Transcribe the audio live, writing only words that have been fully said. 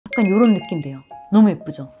약간 이런 느낌인데요. 너무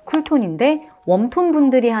예쁘죠? 쿨톤인데 웜톤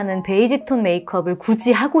분들이 하는 베이지톤 메이크업을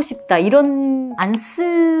굳이 하고 싶다 이런 안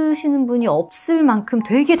쓰시는 분이 없을 만큼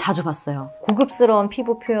되게 자주 봤어요. 고급스러운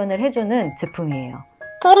피부 표현을 해주는 제품이에요.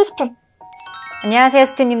 게으른 스프. 안녕하세요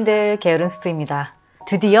스튜님들, 게으른 스프입니다.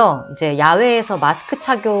 드디어 이제 야외에서 마스크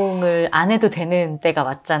착용을 안 해도 되는 때가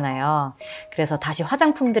왔잖아요. 그래서 다시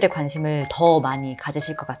화장품들에 관심을 더 많이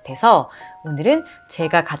가지실 것 같아서 오늘은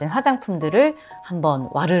제가 가진 화장품들을 한번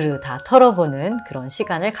와르르 다 털어보는 그런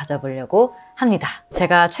시간을 가져보려고 합니다.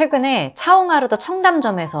 제가 최근에 차홍아르더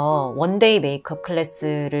청담점에서 원데이 메이크업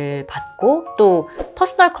클래스를 받고 또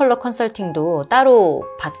퍼스널컬러 컨설팅도 따로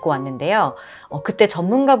받고 왔는데요. 그때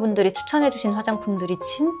전문가분들이 추천해주신 화장품들이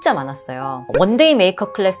진짜 많았어요. 원데이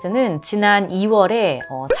메이크업 클래스는 지난 2월에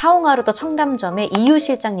차홍아르더 청담점의 이유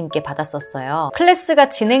실장님께 받았었어요. 클래스가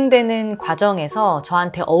진행되는 과정에서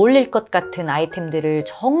저한테 어울릴 것 같은 아이템들을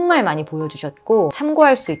정말 많이 보여주셨고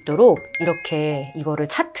참고할 수 있도록 이렇게 이거를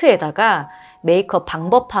차트에다가 메이크업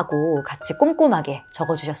방법하고 같이 꼼꼼하게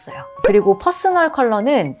적어주셨어요. 그리고 퍼스널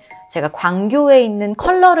컬러는 제가 광교에 있는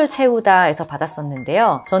컬러를 채우다에서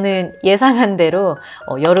받았었는데요. 저는 예상한 대로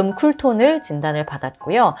여름 쿨톤을 진단을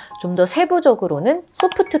받았고요. 좀 더 세부적으로는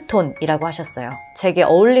소프트톤이라고 하셨어요. 제게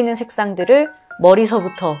어울리는 색상들을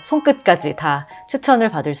머리서부터 손끝까지 다 추천을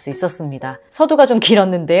받을 수 있었습니다. 서두가 좀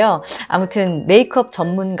길었는데요. 아무튼 메이크업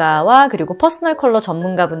전문가와 그리고 퍼스널 컬러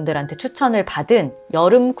전문가분들한테 추천을 받은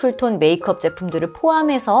여름 쿨톤 메이크업 제품들을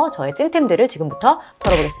포함해서 저의 찐템들을 지금부터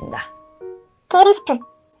털어보겠습니다. 게으른 스프.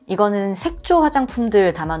 이거는 색조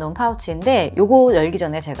화장품들 담아놓은 파우치인데 요거 열기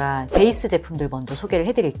전에 제가 베이스 제품들 먼저 소개를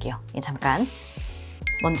해드릴게요. 잠깐.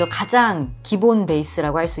 먼저 가장 기본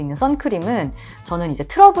베이스라고 할 수 있는 선크림은 저는 이제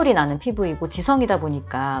트러블이 나는 피부이고 지성이다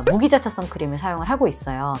보니까 무기자차 선크림을 사용을 하고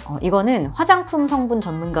있어요. 이거는 화장품 성분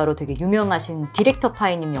전문가로 되게 유명하신 디렉터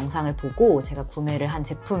파이님 영상을 보고 제가 구매를 한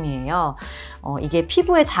제품이에요. 이게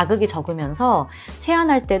피부에 자극이 적으면서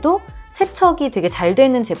세안할 때도 세척이 되게 잘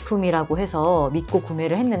되는 제품이라고 해서 믿고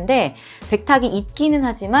구매를 했는데 백탁이 있기는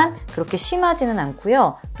하지만 그렇게 심하지는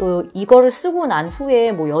않고요. 또 이거를 쓰고 난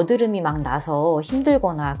후에 뭐 여드름이 막 나서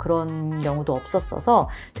힘들거나 그런 경우도 없었어서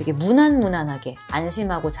되게 무난무난하게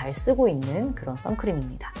안심하고 잘 쓰고 있는 그런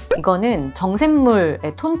선크림입니다. 이거는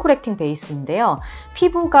정샘물의 톤 코렉팅 베이스인데요.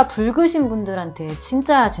 피부가 붉으신 분들한테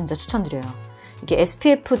진짜 추천드려요. 이게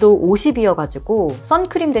SPF도 50이어가지고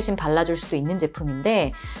선크림 대신 발라줄 수도 있는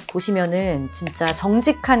제품인데 보시면은 진짜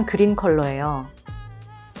정직한 그린 컬러예요.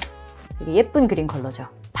 되게 예쁜 그린 컬러죠.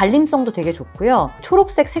 발림성도 되게 좋고요.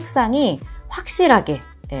 초록색 색상이 확실하게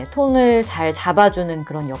톤을 잘 잡아주는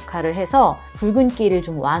그런 역할을 해서 붉은기를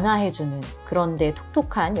좀 완화해주는 그런 데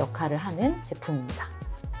톡톡한 역할을 하는 제품입니다.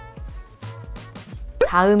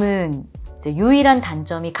 다음은 이제 유일한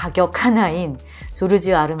단점이 가격 하나인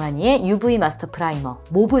조르지오 아르마니의 UV 마스터 프라이머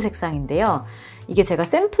모브 색상인데요. 이게 제가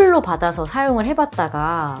샘플로 받아서 사용을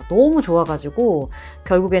해봤다가 너무 좋아가지고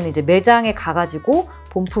결국에는 이제 매장에 가가지고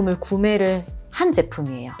본품을 구매를 한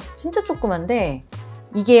제품이에요. 진짜 조그만데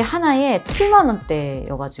이게 하나에 7만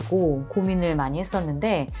원대여가지고 고민을 많이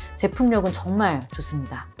했었는데 제품력은 정말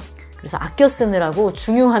좋습니다. 그래서 아껴 쓰느라고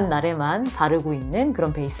중요한 날에만 바르고 있는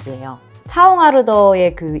그런 베이스예요.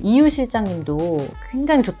 차홍아르더의 그 이유 실장님도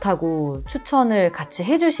굉장히 좋다고 추천을 같이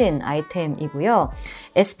해주신 아이템이고요.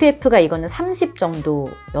 SPF가 이거는 30 정도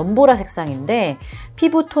연보라 색상인데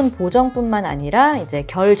피부톤 보정뿐만 아니라 이제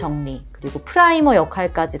결 정리 그리고 프라이머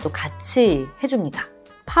역할까지도 같이 해줍니다.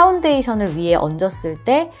 파운데이션을 위에 얹었을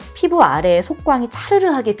때 피부 아래에 속광이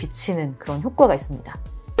차르르하게 비치는 그런 효과가 있습니다.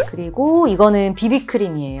 그리고 이거는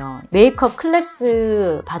BB크림이에요. 메이크업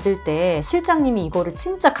클래스 받을 때 실장님이 이거를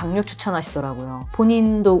진짜 강력 추천하시더라고요.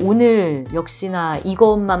 본인도 오늘 역시나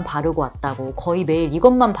이것만 바르고 왔다고, 거의 매일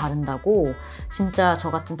이것만 바른다고 진짜 저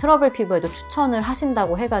같은 트러블 피부에도 추천을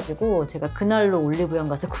하신다고 해가지고 제가 그날로 올리브영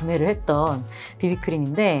가서 구매를 했던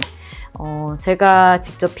BB크림인데 제가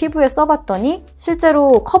직접 피부에 써봤더니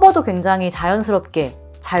실제로 커버도 굉장히 자연스럽게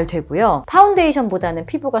잘 되고요. 파운데이션보다는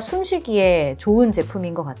피부가 숨쉬기에 좋은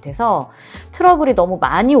제품인 것 같아서 트러블이 너무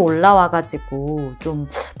많이 올라와가지고 좀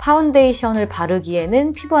파운데이션을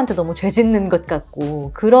바르기에는 피부한테 너무 죄짓는 것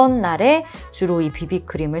같고 그런 날에 주로 이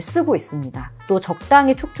비비크림을 쓰고 있습니다. 또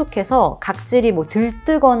적당히 촉촉해서 각질이 뭐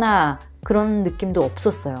들뜨거나 그런 느낌도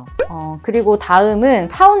없었어요. 그리고 다음은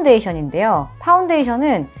파운데이션인데요.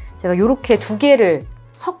 파운데이션은 제가 이렇게 두 개를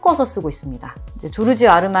섞어서 쓰고 있습니다. 이제 조르지오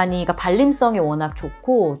아르마니가 발림성이 워낙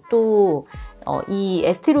좋고 또 이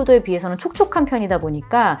에스티로더에 비해서는 촉촉한 편이다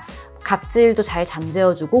보니까 각질도 잘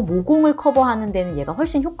잠재워주고 모공을 커버하는 데는 얘가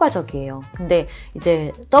훨씬 효과적이에요. 근데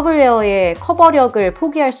이제 더블 레어의 커버력을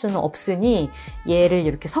포기할 수는 없으니 얘를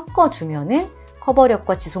이렇게 섞어주면은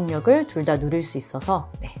커버력과 지속력을 둘 다 누릴 수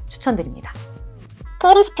있어서 네, 추천드립니다.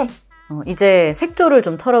 게으른 스푼. 이제 색조를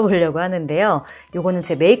좀 털어보려고 하는데요. 요거는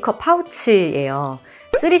제 메이크업 파우치예요.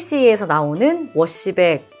 3CE에서 나오는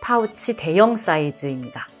워시백 파우치 대형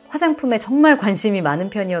사이즈입니다. 화장품에 정말 관심이 많은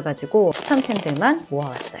편이어가지고 추천템들만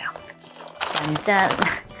모아왔어요. 짠짠!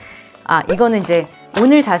 이거는 이제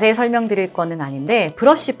오늘 자세히 설명드릴 거는 아닌데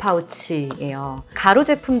브러쉬 파우치예요. 가루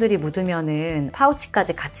제품들이 묻으면은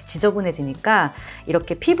파우치까지 같이 지저분해지니까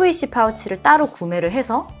이렇게 PVC 파우치를 따로 구매를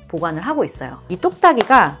해서 보관을 하고 있어요. 이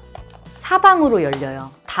똑딱이가 사방으로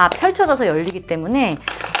열려요. 다 펼쳐져서 열리기 때문에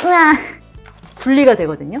분리가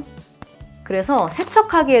되거든요. 그래서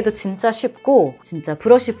세척하기에도 진짜 쉽고 진짜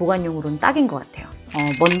브러쉬 보관용으로는 딱인 것 같아요.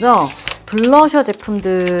 먼저 블러셔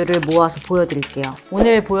제품들을 모아서 보여드릴게요.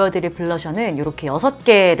 오늘 보여드릴 블러셔는 이렇게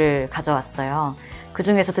 6개를 가져왔어요. 그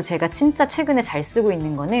중에서도 제가 진짜 최근에 잘 쓰고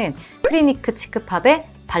있는 거는 크리니크 치크팝의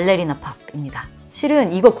발레리나팝입니다.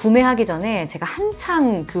 실은 이거 구매하기 전에 제가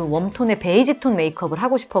한창 그 웜톤의 베이지 톤 메이크업을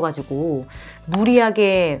하고 싶어가지고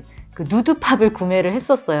무리하게 그 누드팝을 구매를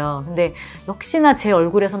했었어요. 근데 역시나 제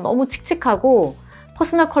얼굴에선 너무 칙칙하고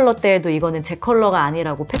퍼스널컬러 때에도 이거는 제 컬러가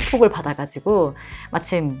아니라고 팩폭을 받아가지고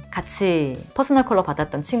마침 같이 퍼스널컬러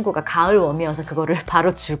받았던 친구가 가을 웜이어서 그거를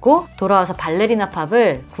바로 주고 돌아와서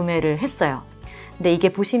발레리나팝을 구매를 했어요. 근데 이게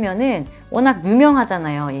보시면은 워낙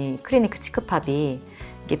유명하잖아요. 이 크리니크 치크팝이.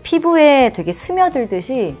 이게 피부에 되게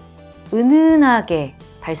스며들듯이 은은하게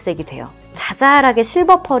발색이 돼요. 자잘하게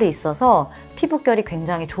실버 펄이 있어서 피부결이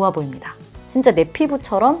굉장히 좋아 보입니다. 진짜 내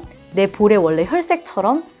피부처럼 내 볼의 원래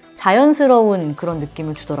혈색처럼 자연스러운 그런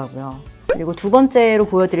느낌을 주더라고요. 그리고 두 번째로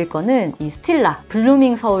보여드릴 거는 이 스틸라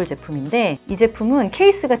블루밍서울 제품인데 이 제품은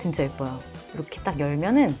케이스가 진짜 예뻐요. 이렇게 딱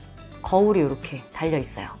열면은 거울이 이렇게 달려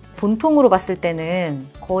있어요. 본통으로 봤을 때는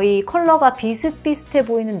거의 컬러가 비슷비슷해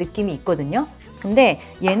보이는 느낌이 있거든요. 근데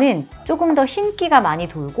얘는 조금 더 흰기가 많이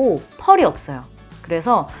돌고 펄이 없어요.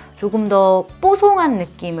 그래서 조금 더 뽀송한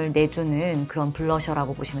느낌을 내주는 그런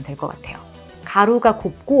블러셔라고 보시면 될 것 같아요. 가루가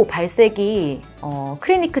곱고 발색이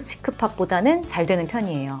크리니크 치크팝보다는 잘 되는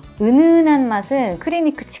편이에요. 은은한 맛은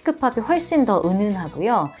크리니크 치크팝이 훨씬 더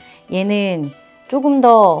은은하고요. 얘는 조금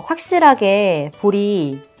더 확실하게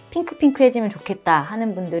볼이 핑크핑크해지면 좋겠다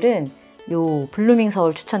하는 분들은 요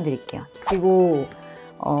블루밍서울 추천드릴게요. 그리고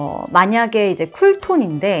만약에 이제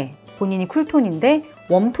쿨톤인데 본인이 쿨톤인데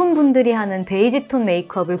웜톤 분들이 하는 베이지 톤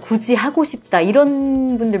메이크업을 굳이 하고 싶다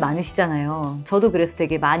이런 분들 많으시잖아요. 저도 그래서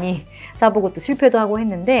되게 많이 써보고 또 실패도 하고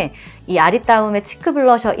했는데 이 아리따움의 치크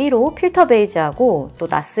블러셔 1호 필터베이지하고 또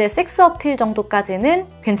나스의 섹스어필 정도까지는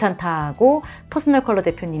괜찮다고 퍼스널컬러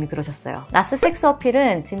대표님이 그러셨어요. 나스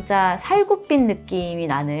섹스어필은 진짜 살구빛 느낌이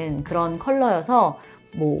나는 그런 컬러여서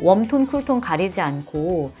뭐 웜톤 쿨톤 가리지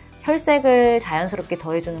않고 혈색을 자연스럽게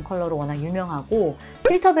더해주는 컬러로 워낙 유명하고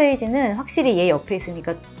필터 베이지는 확실히 얘 옆에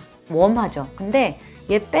있으니까 웜하죠. 근데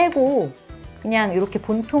얘 빼고 그냥 이렇게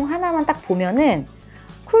본통 하나만 딱 보면은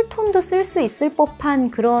쿨톤도 쓸 수 있을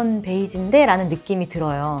법한 그런 베이지인데 라는 느낌이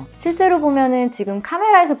들어요. 실제로 보면은 지금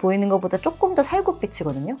카메라에서 보이는 것보다 조금 더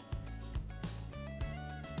살구빛이거든요.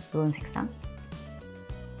 이런 색상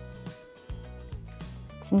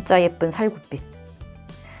진짜 예쁜 살구빛.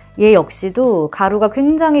 얘 역시도 가루가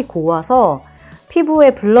굉장히 고와서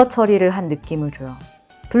피부에 블러 처리를 한 느낌을 줘요.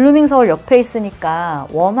 블루밍서울 옆에 있으니까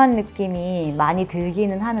웜한 느낌이 많이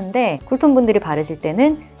들기는 하는데 쿨톤 분들이 바르실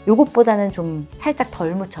때는 이것보다는 좀 살짝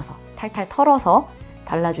덜 묻혀서 탈탈 털어서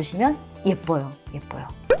발라주시면 예뻐요. 예뻐요.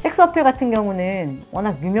 섹스어필 같은 경우는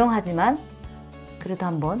워낙 유명하지만 그래도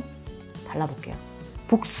한번 발라볼게요.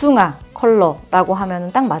 복숭아 컬러라고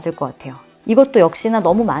하면 딱 맞을 것 같아요. 이것도 역시나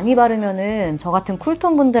너무 많이 바르면은 저 같은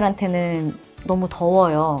쿨톤 분들한테는 너무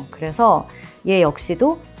더워요. 그래서 얘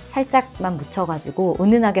역시도 살짝만 묻혀가지고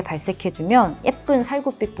은은하게 발색해주면 예쁜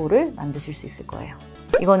살구빛 볼을 만드실 수 있을 거예요.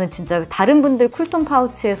 이거는 진짜 다른 분들 쿨톤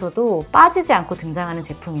파우치에서도 빠지지 않고 등장하는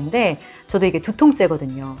제품인데 저도 이게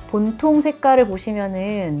두통째거든요. 본통 색깔을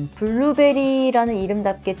보시면은 블루베리라는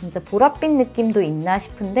이름답게 진짜 보랏빛 느낌도 있나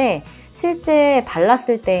싶은데 실제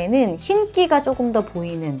발랐을 때에는 흰기가 조금 더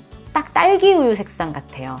보이는 딱 딸기 우유 색상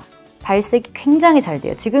같아요. 발색이 굉장히 잘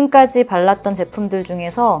돼요. 지금까지 발랐던 제품들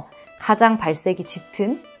중에서 가장 발색이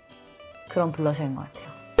짙은 그런 블러셔인 것 같아요.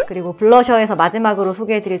 그리고 블러셔에서 마지막으로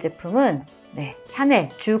소개해드릴 제품은 샤넬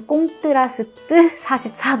주 꽁뜨라스트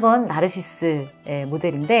 44번 나르시스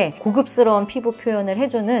모델인데 고급스러운 피부 표현을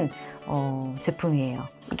해주는 제품이에요.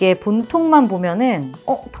 이게 본통만 보면은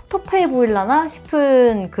텁텁해 보일라나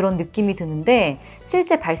싶은 그런 느낌이 드는데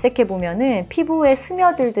실제 발색해보면은 피부에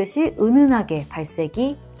스며들듯이 은은하게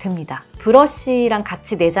발색이 됩니다. 브러쉬랑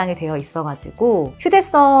같이 내장이 되어 있어가지고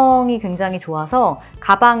휴대성이 굉장히 좋아서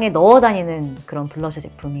가방에 넣어 다니는 그런 블러셔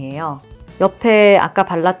제품이에요. 옆에 아까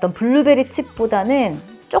발랐던 블루베리 칩보다는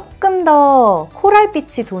조금 더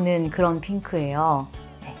코랄빛이 도는 그런 핑크예요.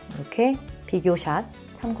 네, 이렇게 비교샷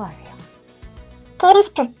참고하세요. 게으른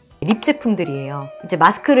스푼. 립 제품들이에요. 이제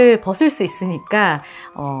마스크를 벗을 수 있으니까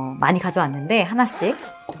많이 가져왔는데 하나씩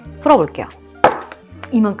풀어볼게요.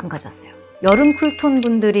 이만큼 가져왔어요. 여름 쿨톤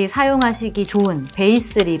분들이 사용하시기 좋은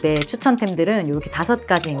베이스 립의 추천템들은 이렇게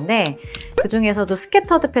 5가지인데 그 중에서도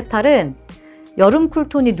스캐터드 페탈은 여름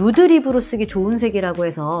쿨톤이 누드립으로 쓰기 좋은 색이라고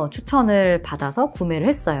해서 추천을 받아서 구매를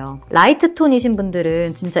했어요. 라이트 톤이신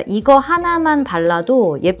분들은 진짜 이거 하나만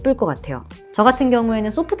발라도 예쁠 것 같아요. 저 같은 경우에는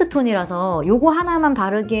소프트 톤이라서 이거 하나만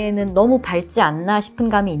바르기에는 너무 밝지 않나 싶은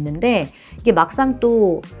감이 있는데 이게 막상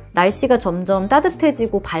또 날씨가 점점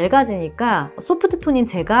따뜻해지고 밝아지니까 소프트 톤인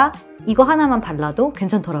제가 이거 하나만 발라도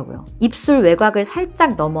괜찮더라고요. 입술 외곽을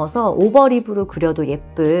살짝 넘어서 오버립으로 그려도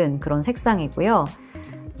예쁜 그런 색상이고요.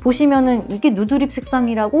 보시면은 이게 누드립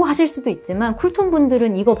색상이라고 하실 수도 있지만 쿨톤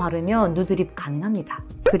분들은 이거 바르면 누드립 가능합니다.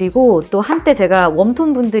 그리고 또 한때 제가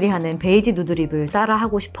웜톤 분들이 하는 베이지 누드립을 따라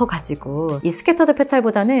하고 싶어가지고 이 스캐터드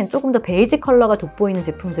페탈보다는 조금 더 베이지 컬러가 돋보이는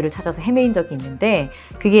제품들을 찾아서 헤매인 적이 있는데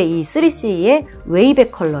그게 이 3CE의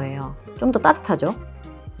웨이백 컬러예요. 좀 더 따뜻하죠?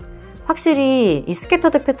 확실히 이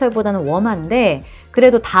스캐터드 페탈보다는 웜한데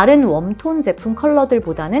그래도 다른 웜톤 제품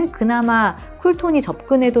컬러들보다는 그나마 쿨톤이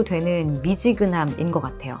접근해도 되는 미지근함인 것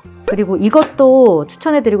같아요. 그리고 이것도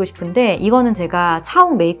추천해드리고 싶은데 이거는 제가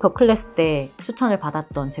차홍 메이크업 클래스 때 추천을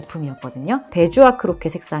받았던 제품이었거든요. 베주아 크로케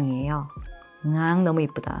색상이에요. 너무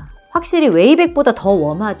이쁘다. 확실히 웨이백보다 더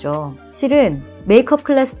웜하죠. 실은 메이크업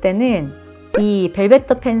클래스 때는 이 벨벳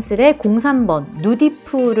더 펜슬의 03번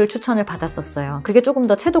누디프를 추천을 받았었어요. 그게 조금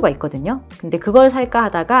더 채도가 있거든요. 근데 그걸 살까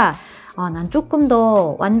하다가 난 조금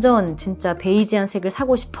더 완전 진짜 베이지한 색을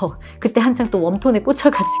사고 싶어. 그때 한창 또 웜톤에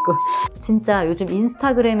꽂혀가지고 진짜 요즘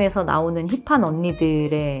인스타그램에서 나오는 힙한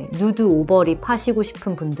언니들의 누드 오버립 하시고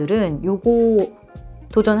싶은 분들은 요거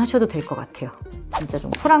도전하셔도 될 것 같아요. 진짜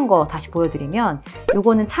좀 쿨한 거 다시 보여드리면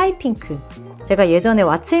요거는 차이핑크. 제가 예전에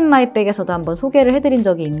왓츠 인 마이 백에서도 한번 소개를 해드린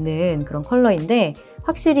적이 있는 그런 컬러인데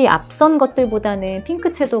확실히 앞선 것들보다는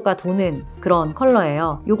핑크 채도가 도는 그런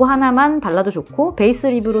컬러예요. 요거 하나만 발라도 좋고 베이스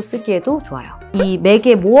립으로 쓰기에도 좋아요. 이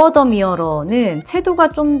맥의 모어 더 미어러는 채도가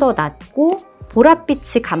좀 더 낮고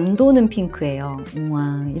보랏빛이 감도는 핑크예요.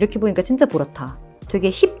 우와, 이렇게 보니까 진짜 보랏하. 되게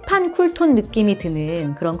힙한 쿨톤 느낌이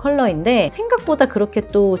드는 그런 컬러인데 생각보다 그렇게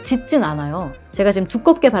또 짙진 않아요. 제가 지금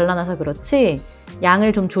두껍게 발라놔서 그렇지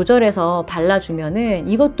양을 좀 조절해서 발라주면은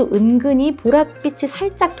이것도 은근히 보랏빛이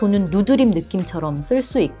살짝 도는 누드립 느낌처럼 쓸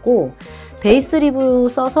수 있고 베이스 립으로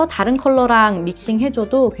써서 다른 컬러랑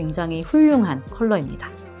믹싱해줘도 굉장히 훌륭한 컬러입니다.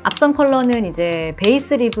 앞선 컬러는 이제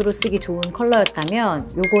베이스 립으로 쓰기 좋은 컬러였다면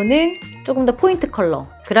요거는 조금 더 포인트 컬러,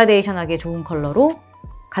 그라데이션하게 좋은 컬러로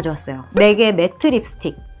가져왔어요. 맥의 매트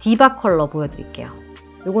립스틱 디바 컬러 보여드릴게요.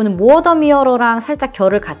 요거는 모어 더 미어러랑 살짝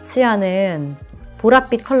결을 같이 하는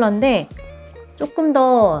보랏빛 컬러인데 조금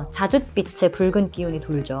더 자줏빛의 붉은 기운이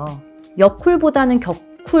돌죠. 여쿨보다는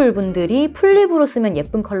격쿨 분들이 풀립으로 쓰면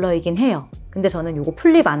예쁜 컬러이긴 해요. 근데 저는 요거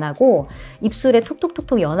풀립 안 하고 입술에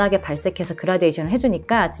톡톡톡톡 연하게 발색해서 그라데이션을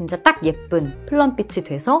해주니까 진짜 딱 예쁜 플럼빛이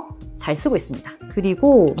돼서 잘 쓰고 있습니다.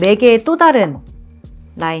 그리고 맥의 또 다른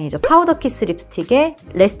라인이죠. 파우더 키스 립스틱의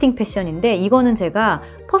레스팅 패션인데 이거는 제가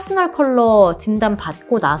퍼스널컬러 진단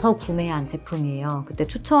받고 나서 구매한 제품이에요. 그때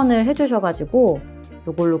추천을 해주셔가지고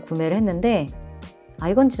이걸로 구매를 했는데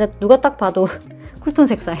이건 진짜 누가 딱 봐도 쿨톤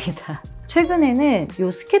색상이다. 최근에는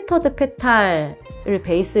이 스캐터드 페탈을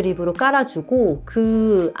베이스 립으로 깔아주고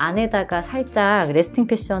그 안에다가 살짝 레스팅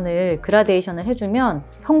패션을 그라데이션을 해주면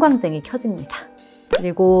형광등이 켜집니다.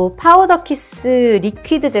 그리고 파우더 키스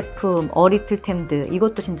리퀴드 제품 어리틀템드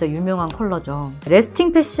이것도 진짜 유명한 컬러죠.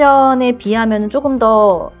 레스팅 패션에 비하면 조금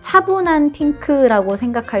더 차분한 핑크라고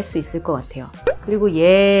생각할 수 있을 것 같아요. 그리고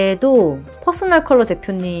얘도 퍼스널컬러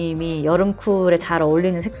대표님이 여름쿨에 잘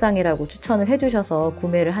어울리는 색상이라고 추천을 해주셔서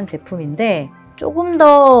구매를 한 제품인데 조금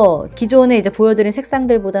더 기존에 이제 보여드린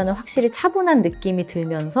색상들보다는 확실히 차분한 느낌이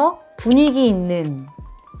들면서 분위기 있는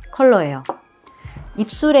컬러예요.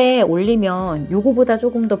 입술에 올리면 요거보다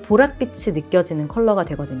조금 더 보랏빛이 느껴지는 컬러가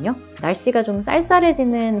되거든요. 날씨가 좀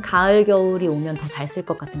쌀쌀해지는 가을, 겨울이 오면 더 잘 쓸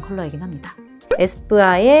것 같은 컬러이긴 합니다.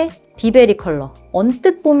 에스쁘아의 비베리 컬러.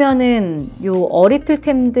 언뜻 보면은 요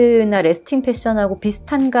어리틀템드나 레스팅 패션하고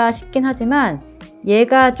비슷한가 싶긴 하지만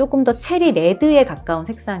얘가 조금 더 체리 레드에 가까운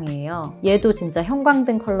색상이에요. 얘도 진짜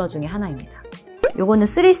형광등 컬러 중에 하나입니다. 요거는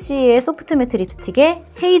 3CE의 소프트 매트 립스틱의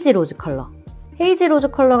헤이지 로즈 컬러. 헤이지 로즈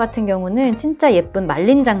컬러 같은 경우는 진짜 예쁜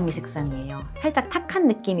말린 장미 색상이에요. 살짝 탁한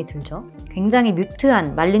느낌이 들죠? 굉장히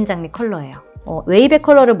뮤트한 말린 장미 컬러예요. 웨이백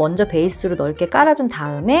컬러를 먼저 베이스로 넓게 깔아준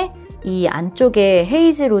다음에 이 안쪽에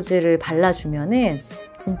헤이즈 로즈를 발라주면은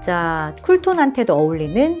진짜 쿨톤한테도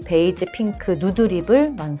어울리는 베이지 핑크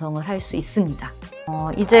누드립을 완성을 할 수 있습니다.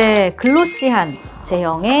 이제 글로시한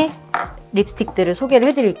제형의 립스틱들을 소개를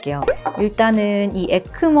해드릴게요. 일단은 이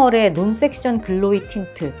에크멀의 논섹션 글로이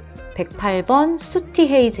틴트 108번 수티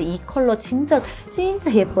헤이즈 이 컬러 진짜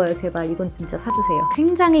예뻐요. 제발 이건 진짜 사주세요.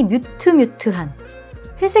 굉장히 뮤트한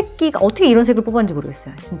회색기가 어떻게 이런 색을 뽑았는지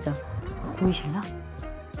모르겠어요. 진짜 보이시나?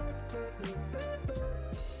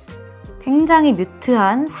 굉장히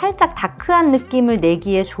뮤트한 살짝 다크한 느낌을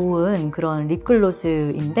내기에 좋은 그런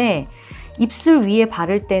립글로즈인데 입술 위에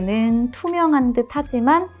바를 때는 투명한 듯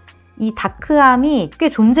하지만 이 다크함이 꽤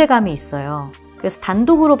존재감이 있어요. 그래서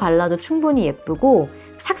단독으로 발라도 충분히 예쁘고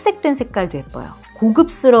착색된 색깔도 예뻐요.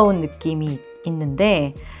 고급스러운 느낌이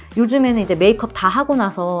있는데 요즘에는 이제 메이크업 다 하고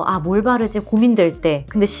나서 뭘 바르지 고민될 때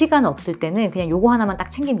근데 시간 없을 때는 그냥 요거 하나만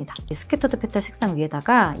딱 챙깁니다. 이 스캐터드 페탈 색상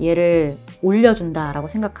위에다가 얘를 올려준다라고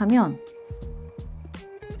생각하면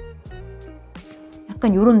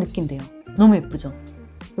약간 요런 느낌 돼요. 너무 예쁘죠?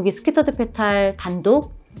 여기 스캐터드 페탈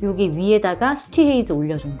단독 여기 위에다가 수티 헤이즈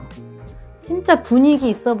올려준 거 진짜 분위기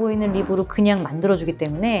있어 보이는 립으로 그냥 만들어주기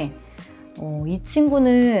때문에 이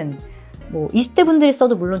친구는 뭐 20대 분들이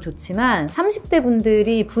써도 물론 좋지만 30대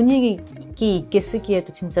분들이 분위기 있게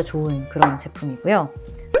쓰기에도 진짜 좋은 그런 제품이고요.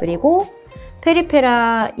 그리고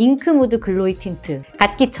페리페라 잉크무드 글로이 틴트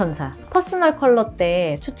갓기천사 퍼스널컬러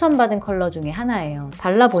때 추천받은 컬러 중에 하나예요.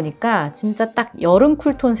 발라보니까 진짜 딱 여름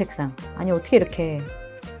쿨톤 색상 아니 어떻게 이렇게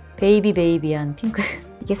베이비한 핑크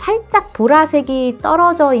이게 살짝 보라색이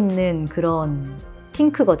떨어져 있는 그런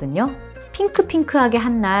핑크거든요. 핑크하게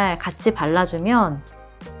한 날 같이 발라주면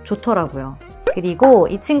좋더라고요. 그리고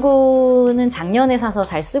이 친구는 작년에 사서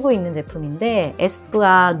잘 쓰고 있는 제품인데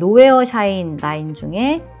에스쁘아 노웨어 샤인 라인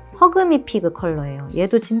중에 허그미 피그 컬러예요.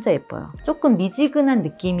 얘도 진짜 예뻐요. 조금 미지근한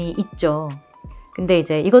느낌이 있죠. 근데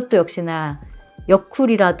이제 이것도 역시나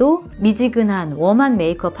여쿨이라도 미지근한 웜한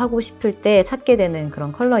메이크업 하고 싶을 때 찾게 되는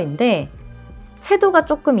그런 컬러인데 채도가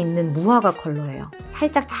조금 있는 무화과 컬러예요.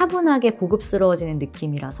 살짝 차분하게 고급스러워지는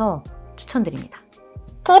느낌이라서 추천드립니다.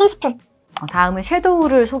 게으른 스푼. 다음은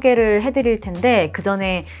섀도우를 소개를 해드릴 텐데 그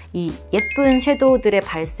전에 이 예쁜 섀도우들의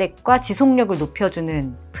발색과 지속력을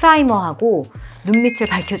높여주는 프라이머하고 눈밑을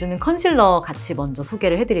밝혀주는 컨실러 같이 먼저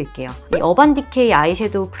소개를 해드릴게요. 이 어반디케이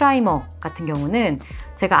아이섀도우 프라이머 같은 경우는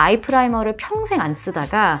제가 아이 프라이머를 평생 안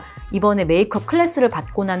쓰다가 이번에 메이크업 클래스를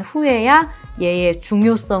받고 난 후에야 얘의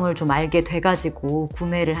중요성을 좀 알게 돼가지고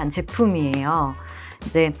구매를 한 제품이에요.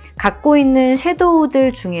 이제 갖고 있는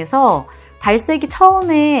섀도우들 중에서 발색이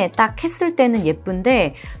처음에 딱 했을 때는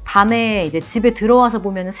예쁜데 밤에 이제 집에 들어와서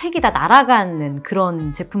보면 색이 다 날아가는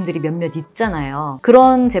그런 제품들이 몇몇 있잖아요.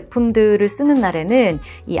 그런 제품들을 쓰는 날에는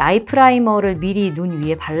이 아이 프라이머를 미리 눈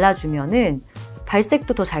위에 발라주면은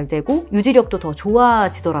발색도 더 잘 되고 유지력도 더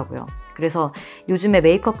좋아지더라고요. 그래서 요즘에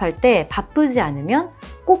메이크업 할 때 바쁘지 않으면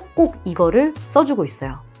꼭꼭 이거를 써주고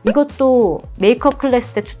있어요. 이것도 메이크업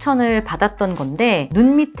클래스 때 추천을 받았던 건데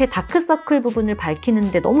눈 밑에 다크서클 부분을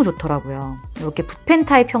밝히는데 너무 좋더라고요. 이렇게 붓펜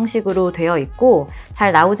타입 형식으로 되어 있고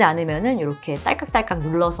잘 나오지 않으면은 이렇게 딸깍딸깍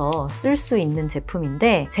눌러서 쓸 수 있는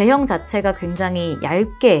제품인데 제형 자체가 굉장히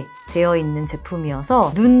얇게 되어 있는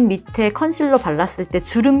제품이어서 눈 밑에 컨실러 발랐을 때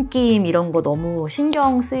주름 끼임 이런 거 너무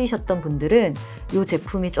신경 쓰이셨던 분들은 이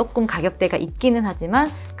제품이 조금 가격대가 있기는 하지만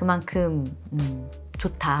그만큼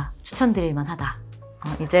좋다, 추천드릴 만하다.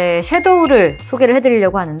 이제 섀도우를 소개를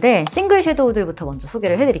해드리려고 하는데 싱글 섀도우들부터 먼저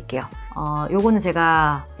소개를 해드릴게요. 요거는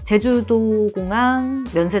제가 제주도공항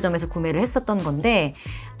면세점에서 구매를 했었던 건데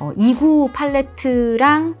 2구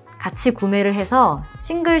팔레트랑 같이 구매를 해서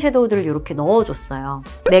싱글 섀도우들을 이렇게 넣어줬어요.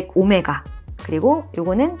 맥 오메가 그리고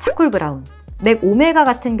요거는 차콜 브라운. 맥 오메가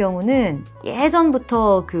같은 경우는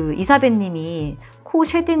예전부터 그 이사배님이 코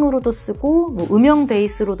쉐딩으로도 쓰고 뭐 음영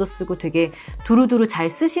베이스로도 쓰고 되게 두루두루 잘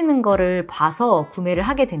쓰시는 거를 봐서 구매를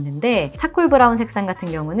하게 됐는데 차콜 브라운 색상 같은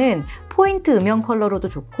경우는 포인트 음영 컬러로도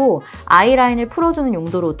좋고 아이라인을 풀어주는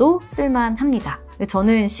용도로도 쓸만합니다.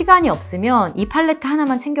 저는 시간이 없으면 이 팔레트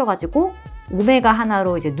하나만 챙겨가지고 오메가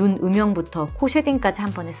하나로 이제 눈 음영부터 코 쉐딩까지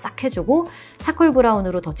한 번에 싹 해주고 차콜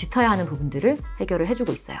브라운으로 더 짙어야 하는 부분들을 해결을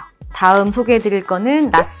해주고 있어요. 다음 소개해드릴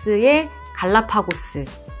거는 나스의 갈라파고스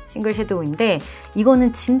싱글 섀도우인데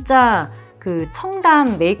이거는 진짜 그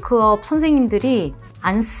청담 메이크업 선생님들이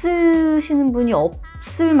안 쓰시는 분이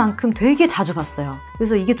없을 만큼 되게 자주 봤어요.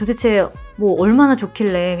 그래서 이게 도대체 뭐 얼마나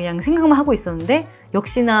좋길래 그냥 생각만 하고 있었는데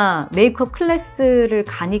역시나 메이크업 클래스를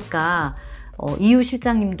가니까 이유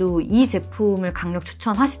실장님도 이 제품을 강력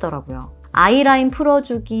추천하시더라고요. 아이라인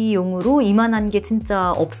풀어주기 용으로 이만한 게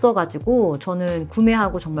진짜 없어가지고 저는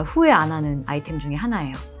구매하고 정말 후회 안 하는 아이템 중에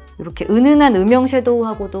하나예요. 이렇게 은은한 음영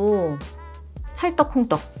섀도우하고도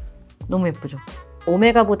찰떡궁떡 너무 예쁘죠?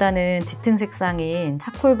 오메가보다는 짙은 색상인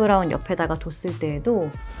차콜 브라운 옆에다가 뒀을 때에도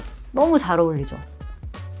너무 잘 어울리죠?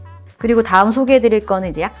 그리고 다음 소개해드릴 거는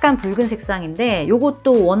이제 약간 붉은 색상인데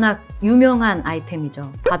이것도 워낙 유명한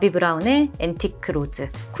아이템이죠. 바비 브라운의 앤티크 로즈.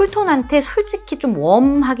 쿨톤한테 솔직히 좀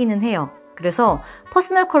웜하기는 해요. 그래서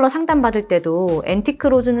퍼스널컬러 상담받을 때도 앤티크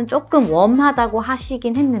로즈는 조금 웜하다고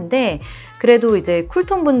하시긴 했는데 그래도 이제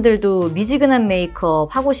쿨톤 분들도 미지근한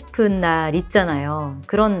메이크업 하고 싶은 날 있잖아요.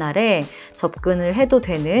 그런 날에 접근을 해도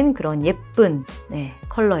되는 그런 예쁜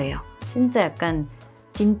컬러예요. 진짜 약간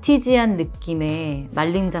빈티지한 느낌의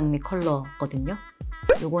말린 장미 컬러거든요.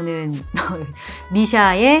 요거는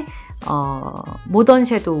미샤의 모던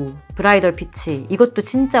섀도우 브라이덜 피치. 이것도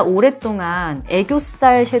진짜 오랫동안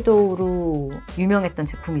애교살 섀도우로 유명했던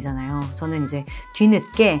제품이잖아요. 저는 이제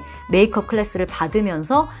뒤늦게 메이크업 클래스를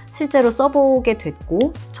받으면서 실제로 써보게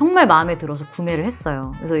됐고 정말 마음에 들어서 구매를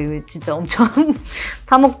했어요. 그래서 이거 진짜 엄청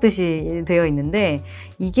파먹듯이 되어 있는데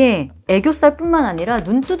이게 애교살뿐만 아니라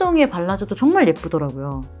눈두덩이에 발라줘도 정말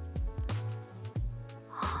예쁘더라고요.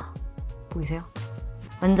 보이세요?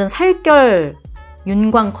 완전 살결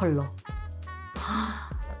윤광 컬러.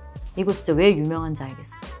 이거 진짜 왜 유명한지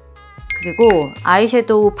알겠어. 그리고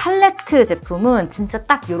아이섀도우 팔레트 제품은 진짜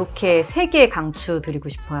딱 이렇게 3개 강추드리고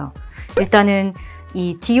싶어요. 일단은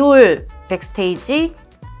이 디올 백스테이지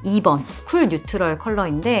 2번 쿨 뉴트럴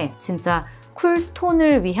컬러인데 진짜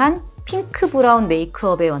쿨톤을 위한 핑크 브라운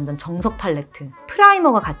메이크업의 완전 정석 팔레트.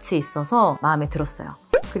 프라이머가 같이 있어서 마음에 들었어요.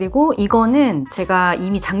 그리고 이거는 제가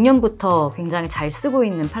이미 작년부터 굉장히 잘 쓰고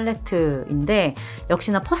있는 팔레트인데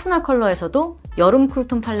역시나 퍼스널컬러에서도 여름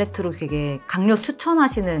쿨톤 팔레트로 되게 강력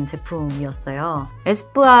추천하시는 제품이었어요.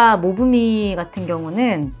 에스쁘아 모브미 같은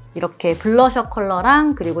경우는 이렇게 블러셔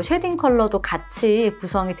컬러랑 그리고 쉐딩 컬러도 같이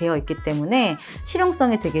구성이 되어 있기 때문에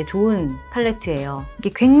실용성이 되게 좋은 팔레트예요. 이게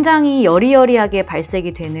굉장히 여리여리하게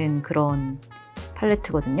발색이 되는 그런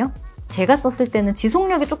팔레트거든요. 제가 썼을 때는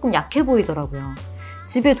지속력이 조금 약해 보이더라고요.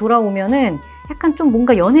 집에 돌아오면은 약간 좀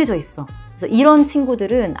뭔가 연해져 있어. 그래서 이런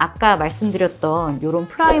친구들은 아까 말씀드렸던 이런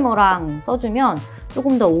프라이머랑 써주면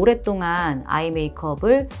조금 더 오랫동안 아이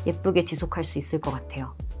메이크업을 예쁘게 지속할 수 있을 것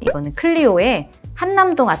같아요. 이거는 클리오의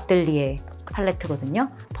한남동 아뜰리에 팔레트거든요.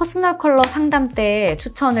 퍼스널컬러 상담 때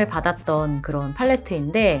추천을 받았던 그런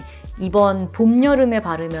팔레트인데 이번 봄, 여름에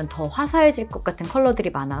바르면 더 화사해질 것 같은 컬러들이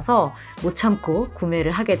많아서 못 참고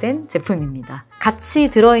구매를 하게 된 제품입니다. 같이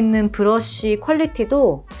들어있는 브러쉬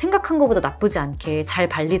퀄리티도 생각한 것보다 나쁘지 않게 잘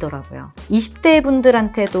발리더라고요. 20대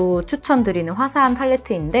분들한테도 추천드리는 화사한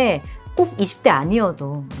팔레트인데 꼭 20대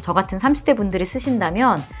아니어도 저 같은 30대 분들이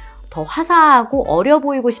쓰신다면 더 화사하고 어려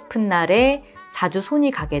보이고 싶은 날에 자주 손이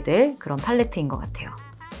가게 될 그런 팔레트인 것 같아요.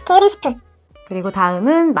 게으른 스푼. 그리고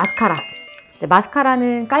다음은 마스카라.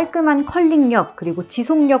 마스카라는 깔끔한 컬링력 그리고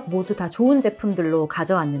지속력 모두 다 좋은 제품들로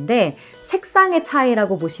가져왔는데 색상의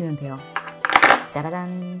차이라고 보시면 돼요.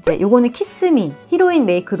 짜라란. 요거는 키스미 히로인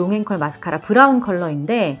메이크 롱앤컬 마스카라 브라운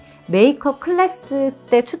컬러인데 메이크업 클래스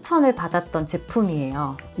때 추천을 받았던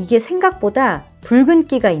제품이에요. 이게 생각보다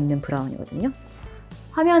붉은기가 있는 브라운이거든요.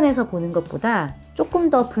 화면에서 보는 것보다 조금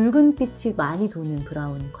더 붉은빛이 많이 도는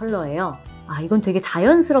브라운 컬러예요. 이건 되게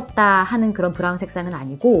자연스럽다 하는 그런 브라운 색상은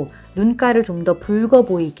아니고 눈가를 좀 더 붉어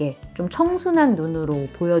보이게 좀 청순한 눈으로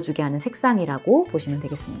보여주게 하는 색상이라고 보시면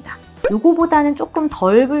되겠습니다. 요거보다는 조금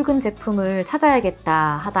덜 붉은 제품을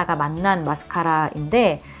찾아야겠다 하다가 만난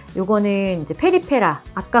마스카라인데 요거는 이제 페리페라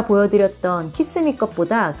아까 보여드렸던 키스미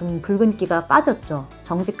것보다 좀 붉은기가 빠졌죠.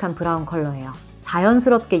 정직한 브라운 컬러예요.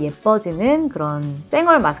 자연스럽게 예뻐지는 그런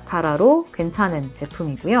쌩얼 마스카라로 괜찮은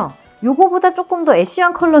제품이고요. 요거보다 조금 더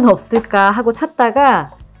애쉬한 컬러는 없을까 하고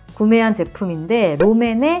찾다가 구매한 제품인데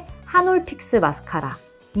롬앤의 한올픽스 마스카라.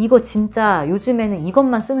 이거 진짜 요즘에는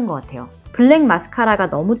이것만 쓰는 것 같아요. 블랙 마스카라가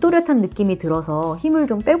너무 또렷한 느낌이 들어서 힘을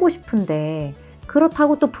좀 빼고 싶은데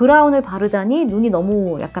그렇다고 또 브라운을 바르자니 눈이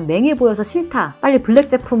너무 약간 맹해 보여서 싫다. 빨리 블랙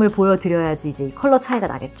제품을 보여드려야지 이제 이 컬러 차이가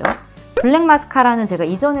나겠죠. 블랙 마스카라는 제가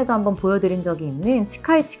이전에도 한번 보여드린 적이 있는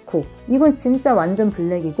치카이치코. 이건 진짜 완전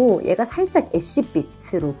블랙이고 얘가 살짝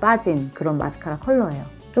애쉬빛으로 빠진 그런 마스카라 컬러예요.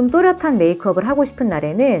 좀 또렷한 메이크업을 하고 싶은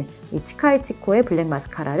날에는 이 치카이치코의 블랙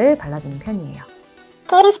마스카라를 발라주는 편이에요.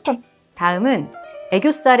 게으른 스푼. 다음은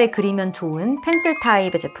애교살에 그리면 좋은 펜슬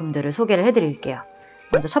타입의 제품들을 소개를 해드릴게요.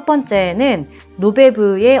 먼저 첫 번째는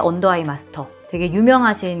노베브의 언더아이 마스터. 되게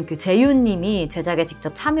유명하신 그 재윤님이 제작에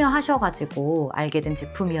직접 참여하셔가지고 알게 된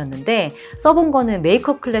제품이었는데 써본 거는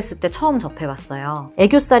메이크업 클래스 때 처음 접해봤어요.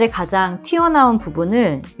 애교살의 가장 튀어나온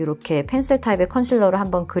부분을 이렇게 펜슬 타입의 컨실러로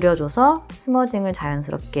한번 그려줘서 스머징을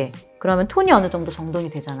자연스럽게, 그러면 톤이 어느 정도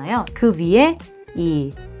정돈이 되잖아요. 그 위에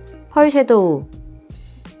이 펄 섀도우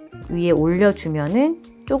위에 올려주면은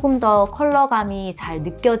조금 더 컬러감이 잘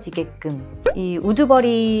느껴지게끔. 이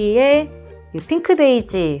우드버리의 핑크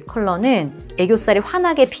베이지 컬러는 애교살이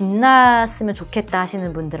환하게 빛났으면 좋겠다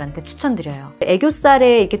하시는 분들한테 추천드려요.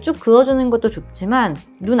 애교살에 이렇게 쭉 그어주는 것도 좋지만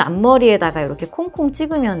눈 앞머리에다가 이렇게 콩콩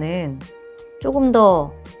찍으면은 조금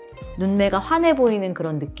더 눈매가 환해 보이는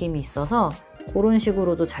그런 느낌이 있어서 그런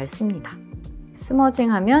식으로도 잘 씁니다.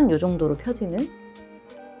 스머징하면 이 정도로 펴지는.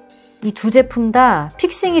 이 두 제품 다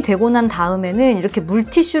픽싱이 되고 난 다음에는 이렇게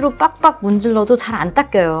물티슈로 빡빡 문질러도 잘 안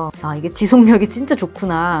닦여요. 아, 이게 지속력이 진짜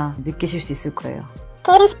좋구나 느끼실 수 있을 거예요.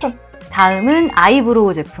 게으른 스푼. 다음은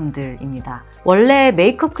아이브로우 제품들입니다. 원래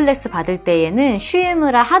메이크업 클래스 받을 때에는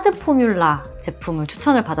슈에무라 하드 포뮬라 제품을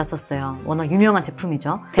추천을 받았었어요. 워낙 유명한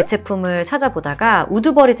제품이죠. 대체품을 찾아보다가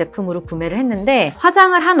우드버리 제품으로 구매를 했는데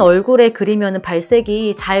화장을 한 얼굴에 그리면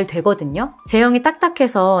발색이 잘 되거든요. 제형이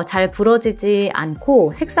딱딱해서 잘 부러지지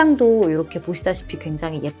않고 색상도 이렇게 보시다시피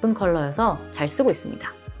굉장히 예쁜 컬러여서 잘 쓰고 있습니다.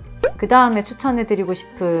 그 다음에 추천해드리고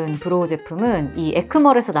싶은 브로우 제품은 이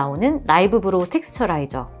에크멀에서 나오는 라이브 브로우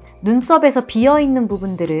텍스처라이저. 눈썹에서 비어있는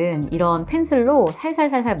부분들은 이런 펜슬로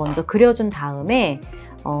살살살살 먼저 그려준 다음에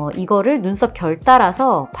이거를 눈썹 결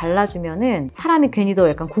따라서 발라주면은 사람이 괜히 더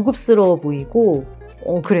약간 고급스러워 보이고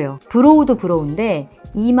그래요. 브로우도 브로우인데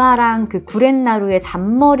이마랑 그 구렛나루의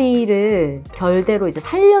잔머리를 결대로 이제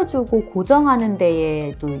살려주고 고정하는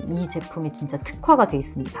데에도 이 제품이 진짜 특화가 돼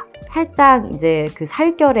있습니다. 살짝 이제 그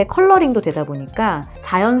살결에 컬러링도 되다 보니까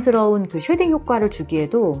자연스러운 그 쉐딩 효과를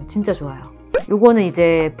주기에도 진짜 좋아요. 요거는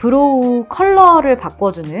이제 브로우 컬러를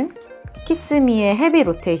바꿔주는 키스미의 헤비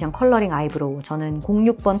로테이션 컬러링 아이브로우. 저는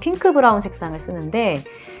 06번 핑크 브라운 색상을 쓰는데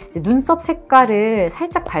이제 눈썹 색깔을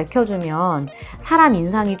살짝 밝혀주면 사람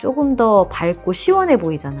인상이 조금 더 밝고 시원해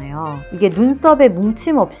보이잖아요. 이게 눈썹에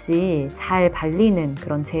뭉침 없이 잘 발리는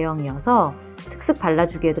그런 제형이어서 슥슥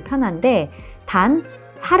발라주기에도 편한데 단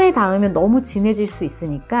살에 닿으면 너무 진해질 수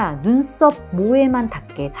있으니까 눈썹 모에만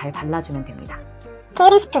닿게 잘 발라주면 됩니다.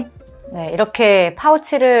 게으른 스푼. 네, 이렇게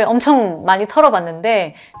파우치를 엄청 많이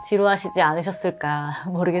털어봤는데 지루하시지 않으셨을까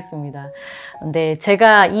모르겠습니다. 근데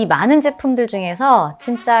제가 이 많은 제품들 중에서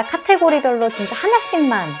진짜 카테고리별로 진짜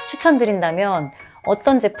하나씩만 추천드린다면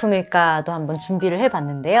어떤 제품일까도 한번 준비를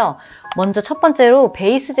해봤는데요. 먼저 첫 번째로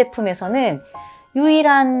베이스 제품에서는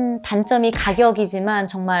유일한 단점이 가격이지만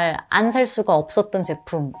정말 안 살 수가 없었던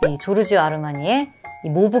제품, 이 조르지오 아르마니의 이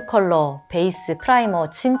모브 컬러 베이스 프라이머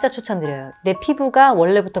진짜 추천드려요. 내 피부가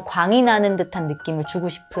원래부터 광이 나는 듯한 느낌을 주고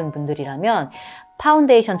싶은 분들이라면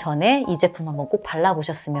파운데이션 전에 이 제품 한번 꼭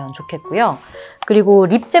발라보셨으면 좋겠고요. 그리고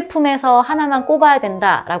립 제품에서 하나만 꼽아야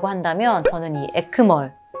된다라고 한다면 저는 이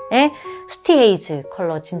에크멀의 스티헤이즈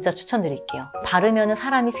컬러 진짜 추천드릴게요. 바르면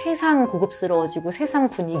사람이 세상 고급스러워지고 세상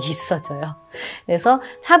분위기 있어져요. 그래서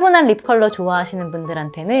차분한 립 컬러 좋아하시는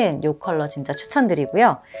분들한테는 이 컬러 진짜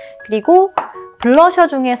추천드리고요. 그리고 블러셔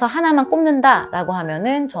중에서 하나만 꼽는다라고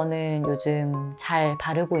하면은 저는 요즘 잘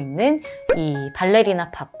바르고 있는 이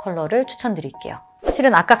발레리나팝 컬러를 추천드릴게요.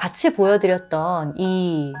 실은 아까 같이 보여드렸던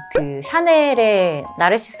이 샤넬의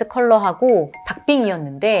나르시스 컬러하고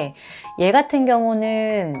박빙이었는데 얘 같은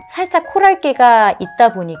경우는 살짝 코랄기가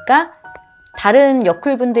있다 보니까 다른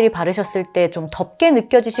여쿨분들이 바르셨을 때 좀 덥게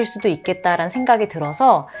느껴지실 수도 있겠다라는 생각이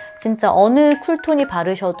들어서 진짜 어느 쿨톤이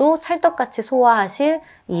바르셔도 찰떡같이 소화하실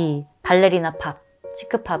이 발레리나팝,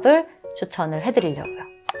 치크팝을 추천을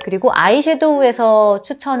해드리려고요. 그리고 아이섀도우에서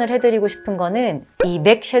추천을 해드리고 싶은 거는 이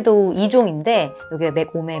맥 섀도우 2종인데 이게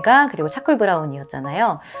맥 오메가 그리고 차콜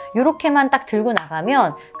브라운이었잖아요. 이렇게만 딱 들고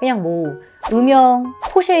나가면 그냥 뭐 음영,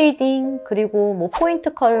 코 쉐이딩, 그리고 뭐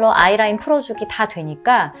포인트 컬러, 아이라인 풀어주기 다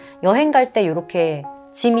되니까 여행 갈 때 이렇게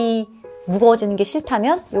짐이 무거워지는 게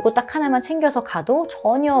싫다면 이거 딱 하나만 챙겨서 가도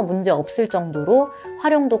전혀 문제 없을 정도로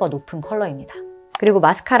활용도가 높은 컬러입니다. 그리고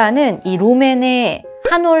마스카라는 이 롬앤의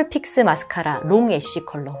한올 픽스 마스카라 롱 애쉬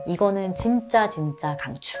컬러. 이거는 진짜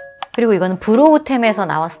강추. 그리고 이거는 브로우템에서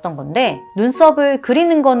나왔었던 건데 눈썹을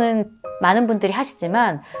그리는 거는 많은 분들이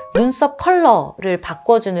하시지만 눈썹 컬러를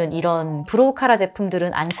바꿔주는 이런 브로우 카라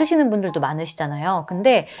제품들은 안 쓰시는 분들도 많으시잖아요.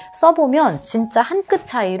 근데 써보면 진짜 한 끗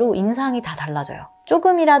차이로 인상이 다 달라져요.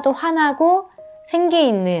 조금이라도 환하고 생기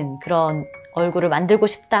있는 그런 얼굴을 만들고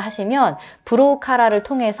싶다 하시면 브로우 카라를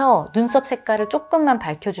통해서 눈썹 색깔을 조금만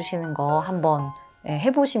밝혀주시는 거 한번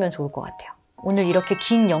해보시면 좋을 것 같아요. 오늘 이렇게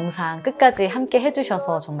긴 영상 끝까지 함께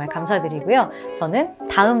해주셔서 정말 감사드리고요. 저는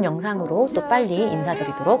다음 영상으로 또 빨리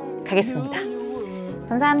인사드리도록 하겠습니다.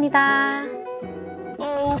 감사합니다.